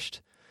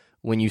 finished,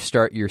 when you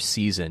start your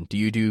season? Do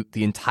you do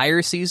the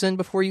entire season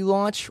before you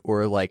launch,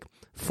 or like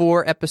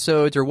 4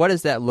 episodes, or what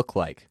does that look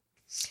like?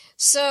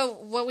 So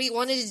what we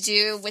wanted to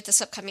do with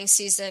this upcoming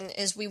season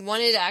is we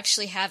wanted to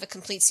actually have a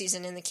complete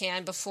season in the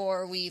can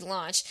before we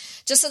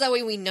launch, just so that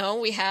way we know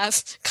we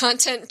have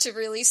content to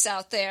release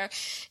out there.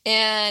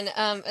 And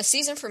a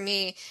season for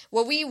me,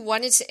 what we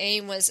wanted to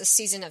aim was a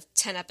season of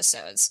 10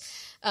 episodes,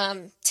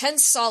 10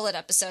 solid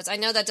episodes. I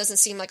know that doesn't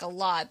seem like a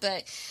lot,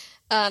 but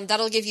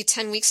that'll give you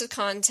 10 weeks of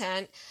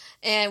content.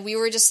 And we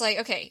were just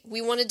like, okay,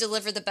 we want to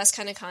deliver the best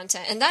kind of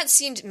content. And that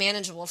seemed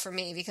manageable for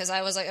me because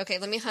I was like, okay,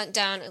 let me hunt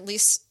down at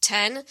least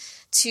 10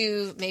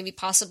 to maybe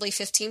possibly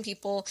 15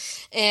 people.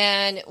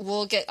 And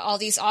we'll get all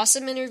these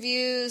awesome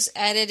interviews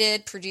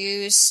edited,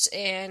 produced,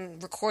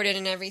 and recorded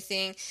and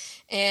everything.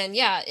 And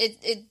yeah,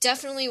 it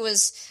definitely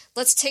was,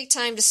 let's take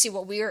time to see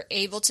what we are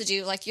able to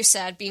do. Like you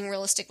said, being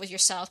realistic with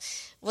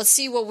yourself. Let's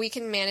see what we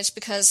can manage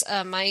because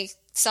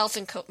myself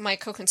and my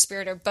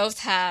co-conspirator both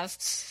have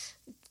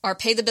our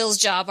pay the bills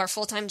job, our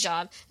full-time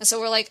job. And so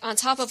we're like, on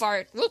top of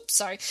our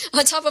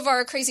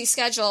crazy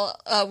schedule,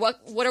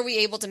 what are we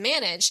able to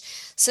manage?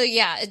 So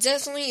yeah, it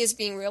definitely is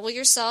being real with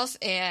yourself.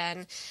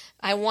 And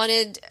I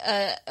wanted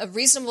a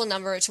reasonable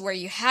number to where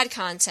you had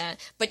content,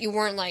 but you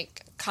weren't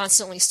like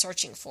constantly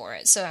searching for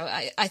it. So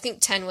I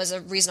think 10 was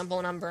a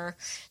reasonable number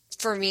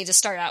for me to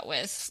start out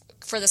with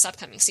for this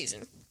upcoming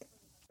season.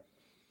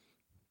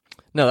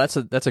 No,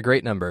 that's a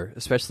great number,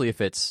 especially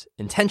if it's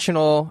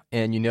intentional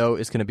and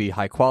it's going to be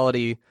high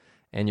quality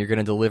and you're going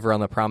to deliver on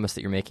the promise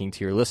that you're making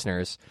to your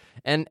listeners.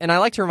 And I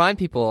like to remind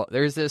people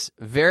there's this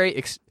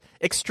very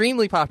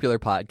extremely popular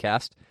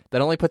podcast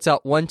that only puts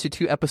out 1 to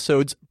 2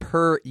 episodes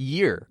per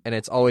year, and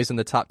it's always in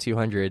the top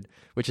 200,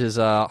 which is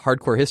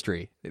hardcore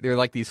history. They're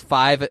like these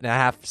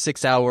 5.5,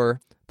 6 hour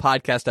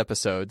podcast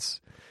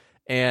episodes,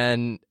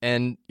 and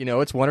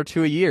it's 1 or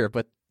 2 a year,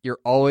 but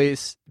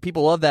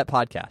people love that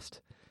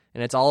podcast,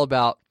 and it's all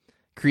about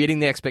creating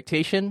the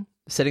expectation,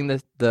 setting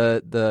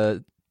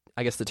the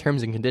I guess the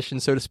terms and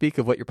conditions, so to speak,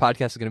 of what your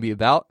podcast is going to be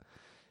about,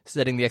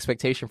 setting the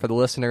expectation for the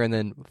listener, and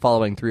then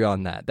following through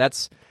on that.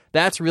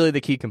 That's really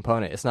the key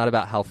component. It's not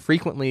about how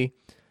frequently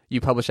you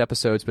publish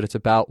episodes, but it's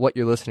about what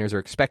your listeners are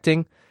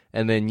expecting,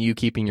 and then you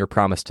keeping your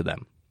promise to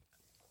them.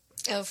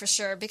 Oh, for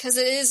sure, because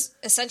it is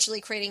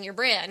essentially creating your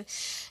brand,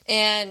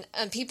 and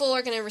people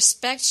are going to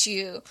respect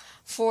you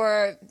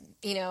for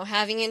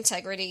having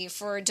integrity,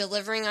 for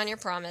delivering on your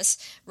promise,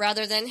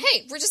 rather than,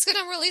 hey, we're just going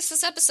to release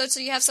this episode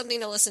so you have something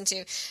to listen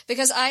to.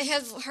 Because I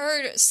have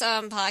heard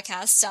some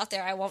podcasts out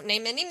there, I won't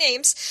name any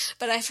names,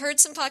 but I've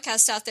heard some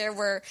podcasts out there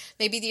where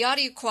maybe the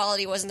audio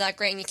quality wasn't that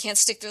great and you can't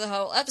stick through the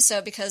whole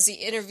episode because the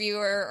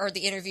interviewer or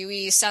the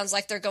interviewee sounds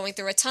like they're going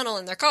through a tunnel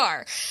in their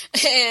car.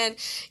 And,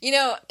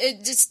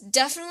 it's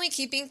definitely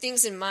keeping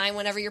things in mind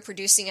whenever you're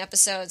producing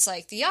episodes,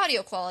 like the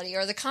audio quality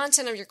or the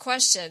content of your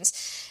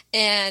questions.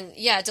 And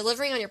yeah,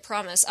 delivering on your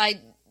promise, I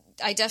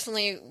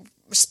definitely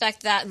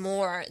respect that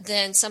more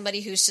than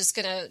somebody who's just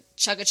going to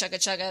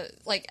chugga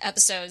like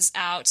episodes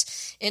out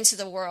into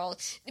the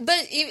world.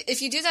 But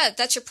if you do that,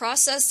 that's your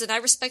process, then I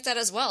respect that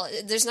as well.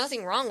 There's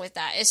nothing wrong with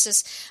that. It's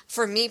just,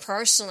 for me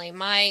personally,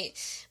 my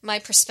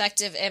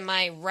perspective and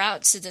my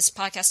route to this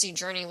podcasting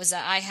journey was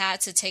that I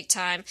had to take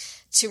time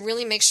to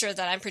really make sure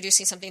that I'm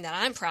producing something that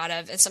I'm proud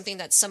of and something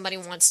that somebody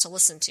wants to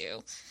listen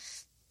to.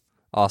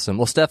 Awesome.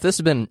 Well, Steph, this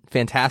has been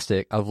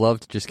fantastic. I've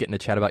loved just getting to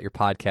chat about your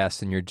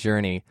podcast and your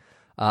journey.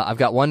 I've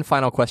got one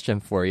final question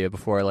for you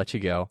before I let you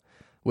go,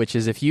 which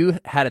is, if you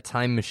had a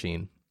time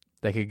machine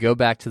that could go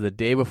back to the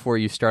day before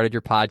you started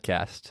your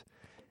podcast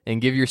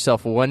and give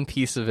yourself one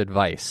piece of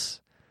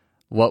advice,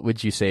 what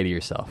would you say to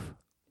yourself?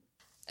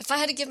 If I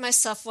had to give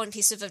myself one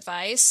piece of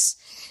advice,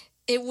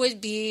 it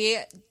would be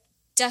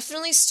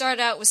definitely start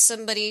out with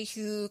somebody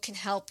who can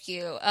help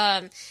you.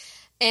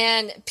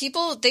 And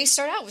people, they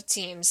start out with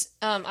teams.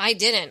 I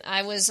didn't.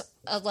 I was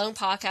a lone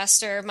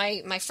podcaster.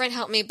 My friend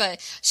helped me,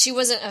 but she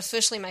wasn't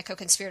officially my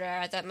co-conspirator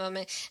at that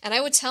moment. And I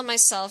would tell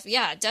myself,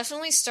 yeah,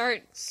 definitely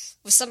start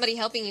with somebody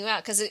helping you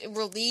out, because it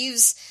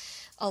relieves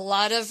a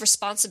lot of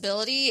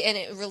responsibility and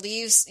it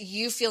relieves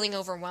you feeling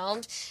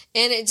overwhelmed.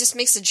 And it just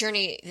makes the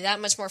journey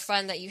that much more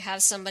fun that you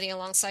have somebody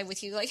alongside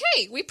with you, like,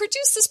 hey, we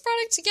produced this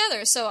product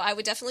together. So I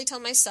would definitely tell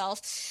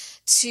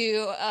myself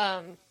to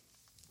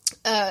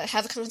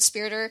have a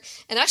conspirator.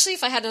 And actually,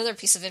 if I had another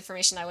piece of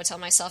information I would tell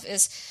myself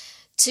is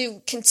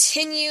to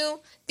continue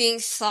being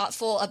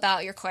thoughtful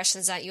about your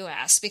questions that you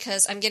ask,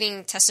 because I'm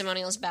getting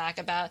testimonials back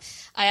about,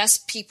 I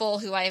asked people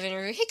who I have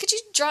interviewed, hey, could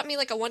you drop me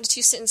like a 1 to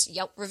 2 sentence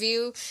Yelp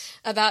review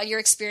about your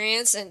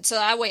experience? And so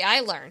that way I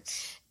learn.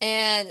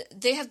 And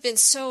they have been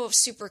so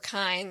super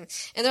kind.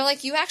 And they're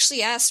like, you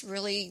actually asked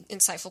really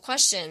insightful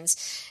questions.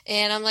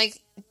 And I'm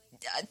like,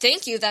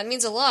 thank you. That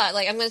means a lot.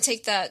 Like, I'm going to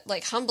take that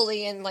like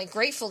humbly and like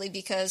gratefully,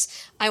 because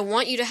I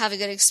want you to have a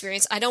good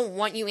experience. I don't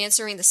want you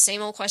answering the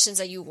same old questions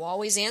that you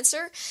always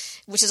answer,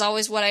 which is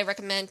always what I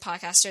recommend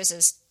podcasters,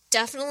 is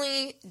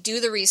definitely do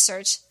the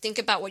research, think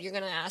about what you're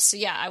going to ask. So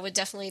yeah, I would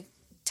definitely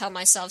tell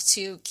myself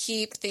to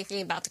keep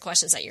thinking about the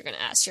questions that you're going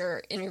to ask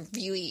your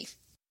interviewee.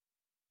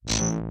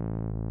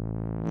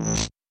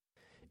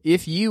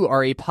 If you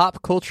are a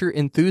pop culture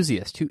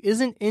enthusiast who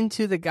isn't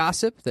into the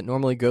gossip that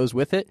normally goes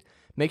with it,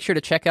 make sure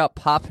to check out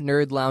Pop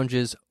Nerd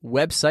Lounge's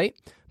website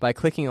by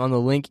clicking on the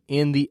link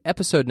in the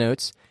episode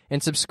notes,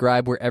 and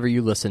subscribe wherever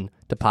you listen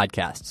to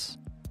podcasts.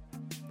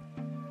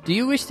 Do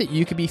you wish that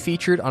you could be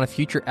featured on a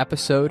future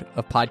episode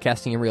of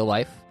Podcasting in Real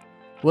Life?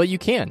 Well, you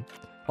can.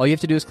 All you have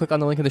to do is click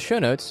on the link in the show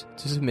notes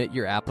to submit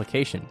your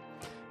application.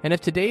 And if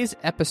today's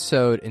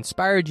episode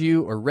inspired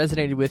you or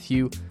resonated with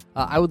you,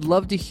 I would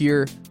love to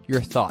hear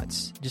your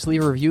thoughts. Just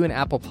leave a review in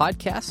Apple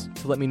Podcasts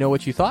to let me know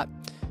what you thought.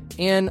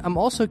 And I'm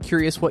also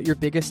curious what your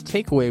biggest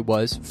takeaway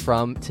was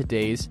from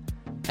today's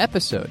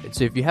episode. And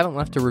so if you haven't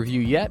left a review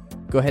yet,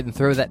 go ahead and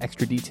throw that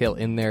extra detail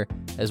in there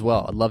as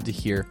well. I'd love to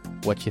hear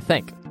what you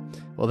think.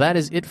 Well, that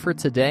is it for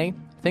today.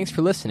 Thanks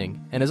for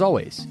listening. And as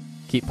always,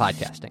 keep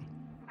podcasting.